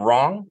is not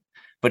wrong,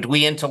 but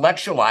we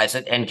intellectualize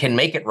it and can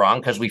make it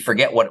wrong because we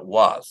forget what it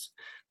was.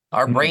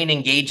 Our brain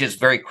engages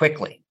very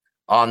quickly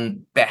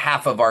on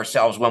behalf of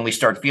ourselves when we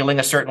start feeling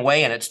a certain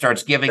way, and it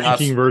starts giving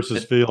thinking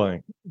versus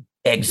feeling.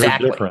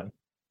 Exactly. They're different.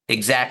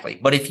 Exactly.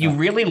 But if you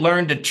really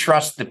learn to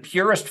trust the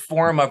purest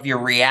form of your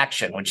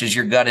reaction, which is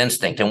your gut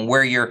instinct, and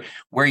where your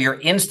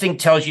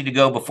instinct tells you to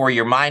go before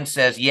your mind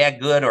says, yeah,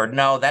 good, or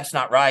no, that's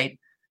not right,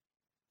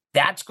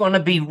 that's going to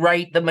be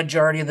right the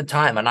majority of the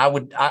time. And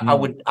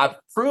I've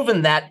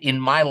proven that in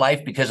my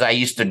life because I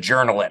used to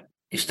journal it. I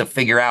used to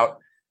figure out,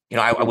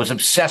 I was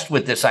obsessed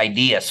with this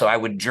idea. So I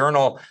would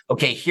journal,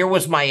 okay, here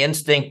was my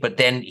instinct, but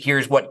then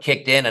here's what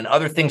kicked in, and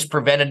other things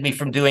prevented me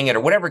from doing it, or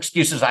whatever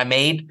excuses I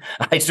made.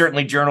 I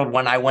certainly journaled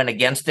when I went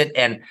against it.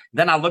 And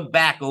then I look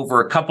back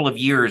over a couple of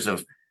years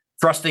of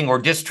trusting or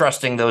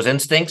distrusting those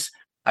instincts.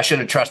 I should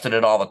have trusted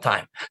it all the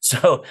time.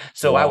 So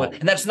wow. I would,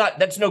 and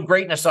that's no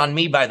greatness on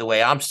me, by the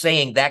way. I'm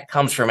saying that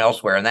comes from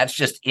elsewhere, and that's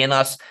just in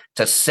us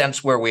to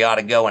sense where we ought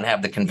to go and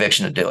have the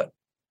conviction to do it.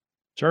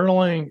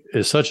 Journaling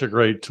is such a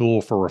great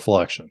tool for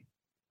reflection.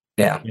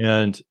 Yeah.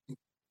 And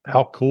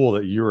how cool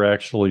that you're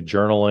actually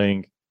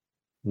journaling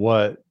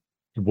what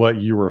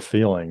you were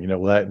feeling,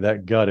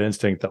 that gut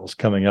instinct that was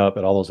coming up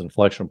at all those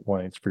inflection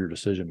points for your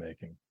decision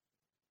making.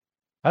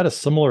 I had a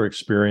similar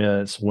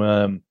experience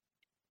when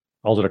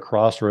I was at a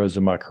crossroads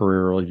in my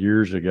career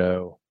years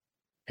ago,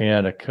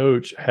 and a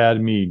coach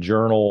had me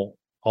journal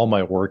all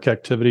my work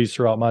activities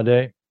throughout my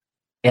day.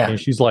 Yeah. And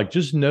she's like,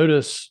 just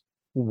notice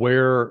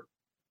where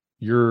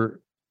you're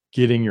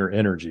getting your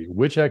energy,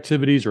 which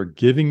activities are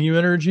giving you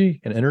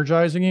energy and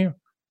energizing you,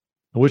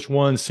 and which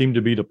ones seem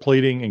to be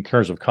depleting in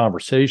terms of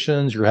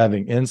conversations you're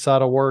having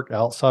inside of work,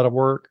 outside of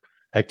work,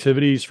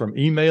 activities from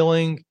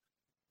emailing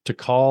to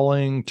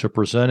calling to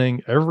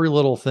presenting, every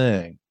little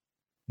thing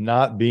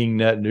not being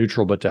net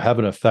neutral, but to have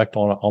an effect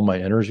on my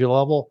energy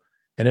level.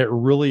 And it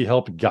really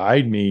helped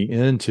guide me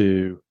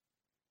into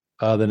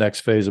the next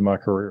phase of my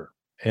career.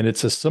 And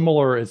it's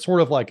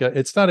sort of like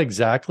it's not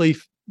exactly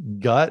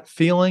gut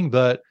feeling,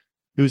 but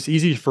it was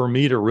easy for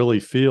me to really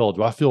feel,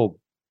 do I feel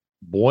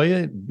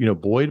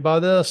buoyed by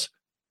this?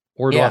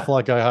 Or do I feel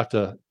like I have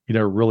to,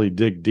 really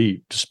dig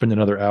deep to spend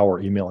another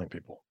hour emailing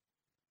people?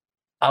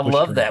 I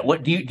love that.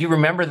 What do you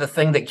remember the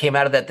thing that came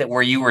out of that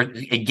where you were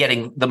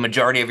getting the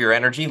majority of your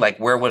energy? Like,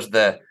 where was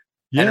the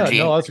energy?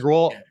 No, that's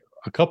cool.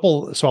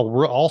 So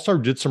I also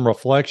did some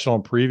reflection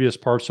on previous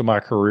parts of my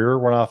career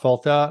when I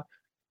felt that.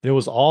 It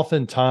was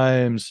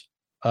oftentimes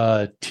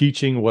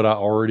teaching what I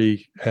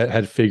already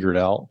had figured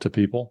out to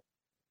people,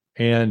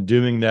 and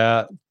doing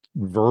that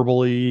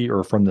verbally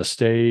or from the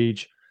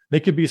stage.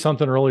 It could be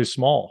something really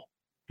small,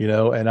 and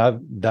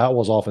that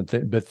was often,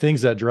 but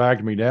things that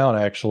dragged me down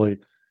actually,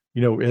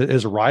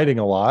 is writing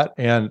a lot.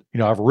 And,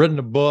 I've written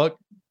a book,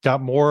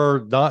 got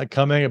more not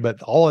coming,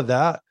 but all of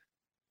that,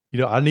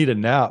 I need a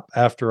nap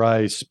after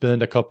I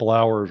spend a couple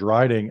hours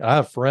writing. I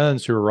have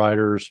friends who are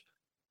writers,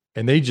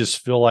 and they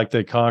just feel like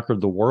they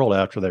conquered the world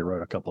after they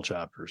wrote a couple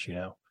chapters,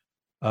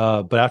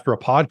 but after a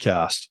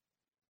podcast,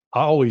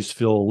 I always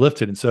feel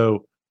lifted. And so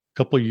a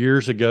couple of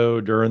years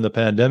ago during the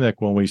pandemic,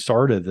 when we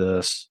started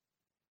this,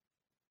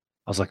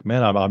 I was like,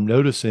 man, I'm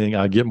noticing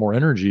I get more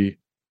energy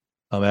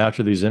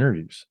after these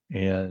interviews.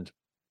 And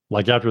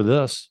like after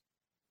this,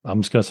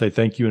 I'm just going to say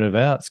thank you in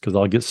advance, because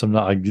I'll get some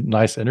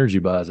nice energy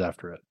buzz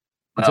after it.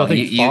 And so I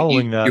think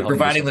following that, you're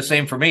providing the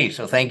same for me.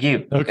 So thank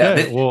you.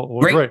 Okay.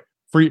 Great.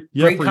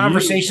 Great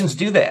conversations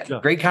do that. Yeah.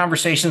 Great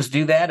conversations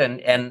do that.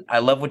 And I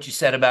love what you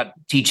said about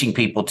teaching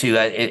people too.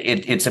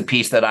 It's a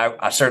piece that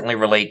I certainly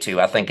relate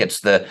to. I think it's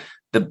the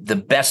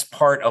best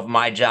part of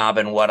my job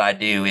and what I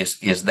do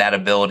is that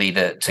ability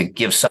to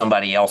give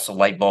somebody else a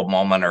light bulb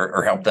moment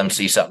or help them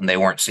see something they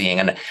weren't seeing.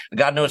 And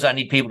God knows I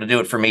need people to do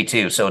it for me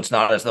too. So it's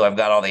not as though I've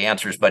got all the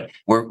answers, but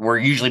we're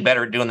usually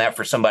better at doing that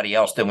for somebody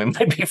else than we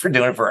might be for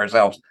doing it for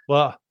ourselves.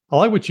 Well, I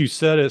like what you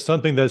said. It's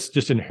something that's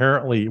just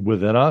inherently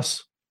within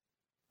us.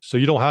 So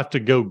you don't have to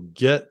go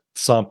get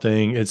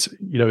something. It's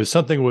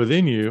something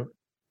within you,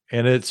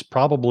 and it's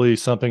probably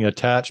something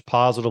attached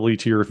positively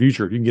to your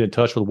future. If you can get in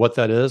touch with what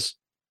that is,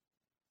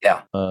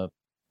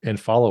 and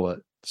follow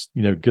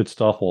it, good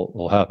stuff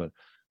will happen.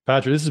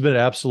 Patrick, this has been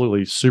an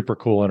absolutely super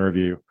cool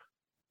interview.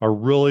 I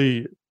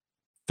really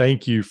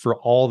thank you for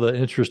all the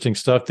interesting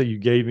stuff that you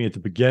gave me at the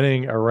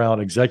beginning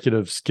around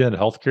executive skin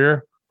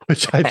healthcare,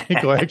 which I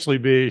think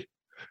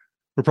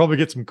we'll probably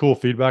get some cool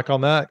feedback on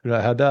that. I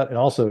had that, and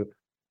also.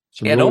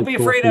 Don't be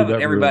afraid of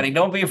it, everybody.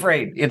 Don't be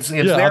afraid. It's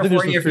there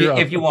for you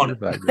if you want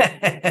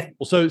it.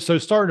 Well, so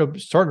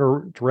starting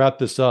to wrap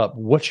this up,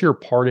 what's your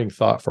parting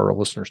thought for our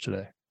listeners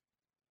today?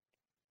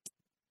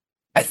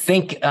 I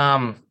think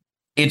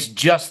it's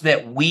just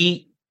that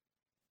we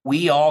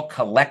all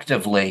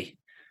collectively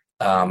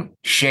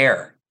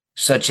share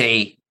such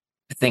a,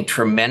 I think,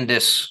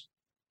 tremendous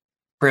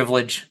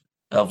privilege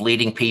of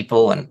leading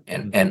people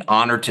and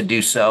honor to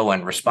do so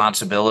and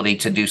responsibility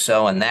to do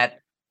so, and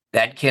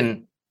that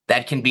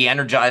can be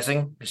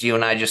energizing, as you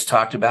and I just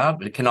talked about,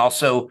 but it can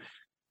also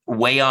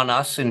weigh on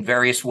us in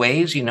various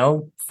ways.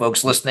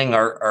 Folks listening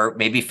are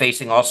maybe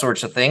facing all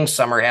sorts of things.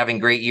 Some are having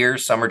great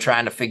years. Some are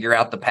trying to figure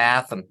out the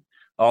path and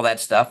all that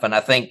stuff. And I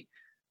think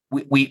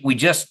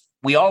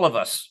we all of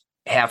us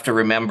have to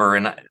remember,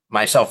 and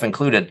myself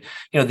included,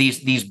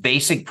 these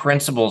basic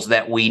principles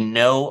that we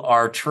know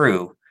are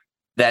true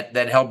that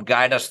help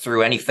guide us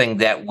through anything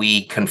that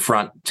we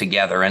confront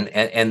together.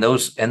 And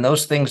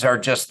those things are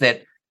just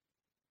that.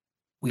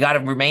 We got to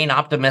remain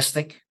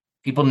optimistic.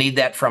 People need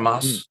that from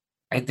us.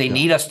 Right? They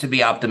need us to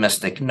be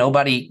optimistic.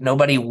 Nobody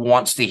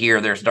wants to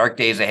hear there's dark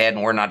days ahead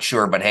and we're not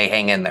sure, but hey,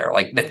 hang in there.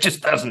 Like that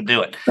just doesn't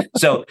do it.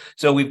 So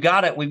we've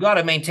got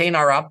to maintain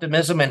our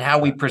optimism and how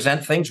we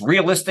present things.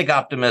 Realistic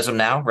optimism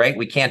now, right?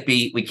 We can't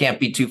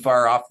be too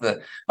far off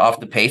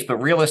the pace, but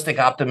realistic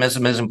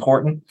optimism is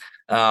important.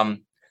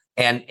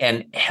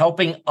 And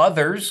helping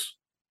others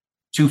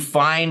to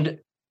find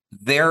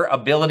their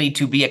ability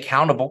to be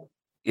accountable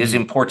is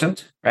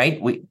important,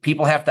 right?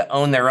 People have to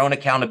own their own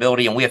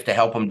accountability, and we have to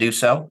help them do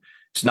so.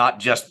 It's not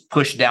just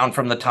pushed down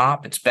from the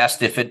top. It's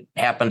best if it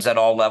happens at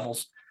all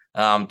levels,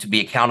 to be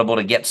accountable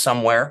to get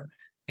somewhere.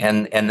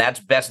 And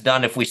that's best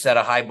done if we set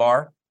a high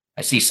bar.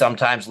 I see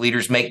sometimes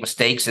leaders make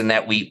mistakes in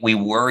that we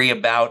worry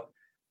about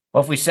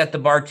Well, if we set the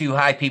bar too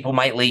high, people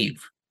might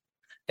leave.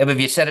 If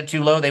you set it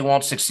too low, they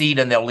won't succeed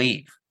and they'll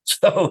leave.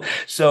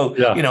 So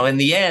in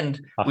the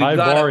end, a high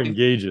bar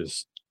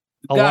engages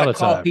a lot of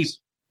times.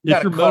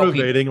 If you're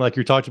motivating, like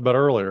you talked about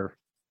earlier,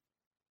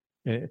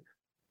 they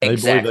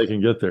believe they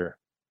can get there.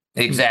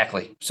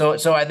 Exactly. So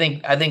I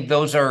think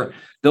those are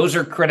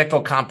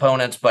critical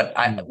components, but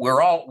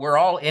we're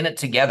all in it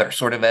together,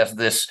 sort of as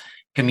this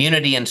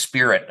community and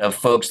spirit of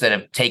folks that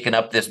have taken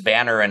up this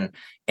banner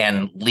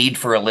and lead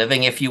for a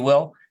living, if you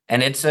will.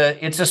 And it's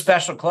a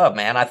special club,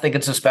 man. I think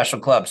it's a special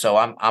club. So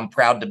I'm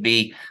proud to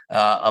be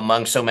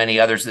among so many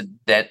others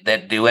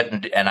that do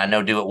it and I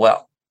know do it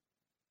well.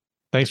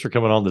 Thanks for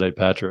coming on today,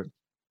 Patrick.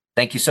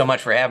 Thank you so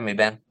much for having me,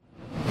 Ben.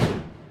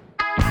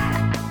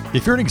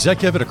 If you're an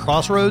executive at a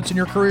crossroads in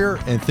your career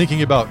and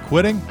thinking about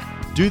quitting,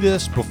 do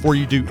this before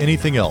you do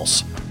anything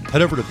else.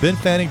 Head over to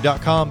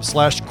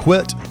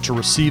benfanning.com/quit to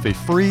receive a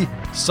free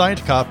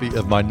signed copy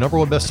of my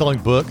 #1 best-selling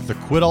book, The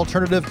Quit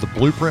Alternative, the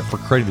blueprint for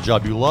creating the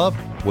job you love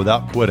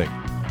without quitting.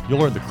 You'll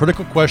learn the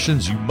critical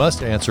questions you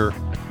must answer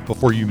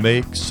before you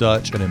make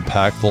such an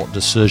impactful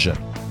decision.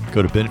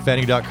 Go to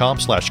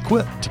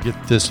benfanning.com/quit to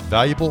get this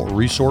valuable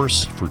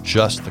resource for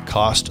just the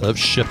cost of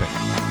shipping.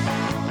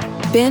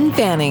 Ben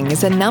Fanning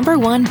is a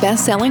 #1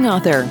 best-selling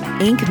author,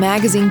 Inc.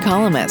 magazine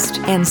columnist,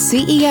 and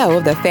CEO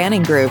of the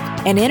Fanning Group,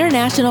 an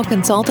international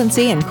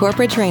consultancy and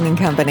corporate training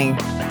company.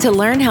 To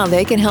learn how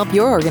they can help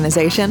your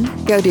organization,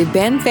 go to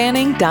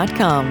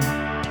benfanning.com.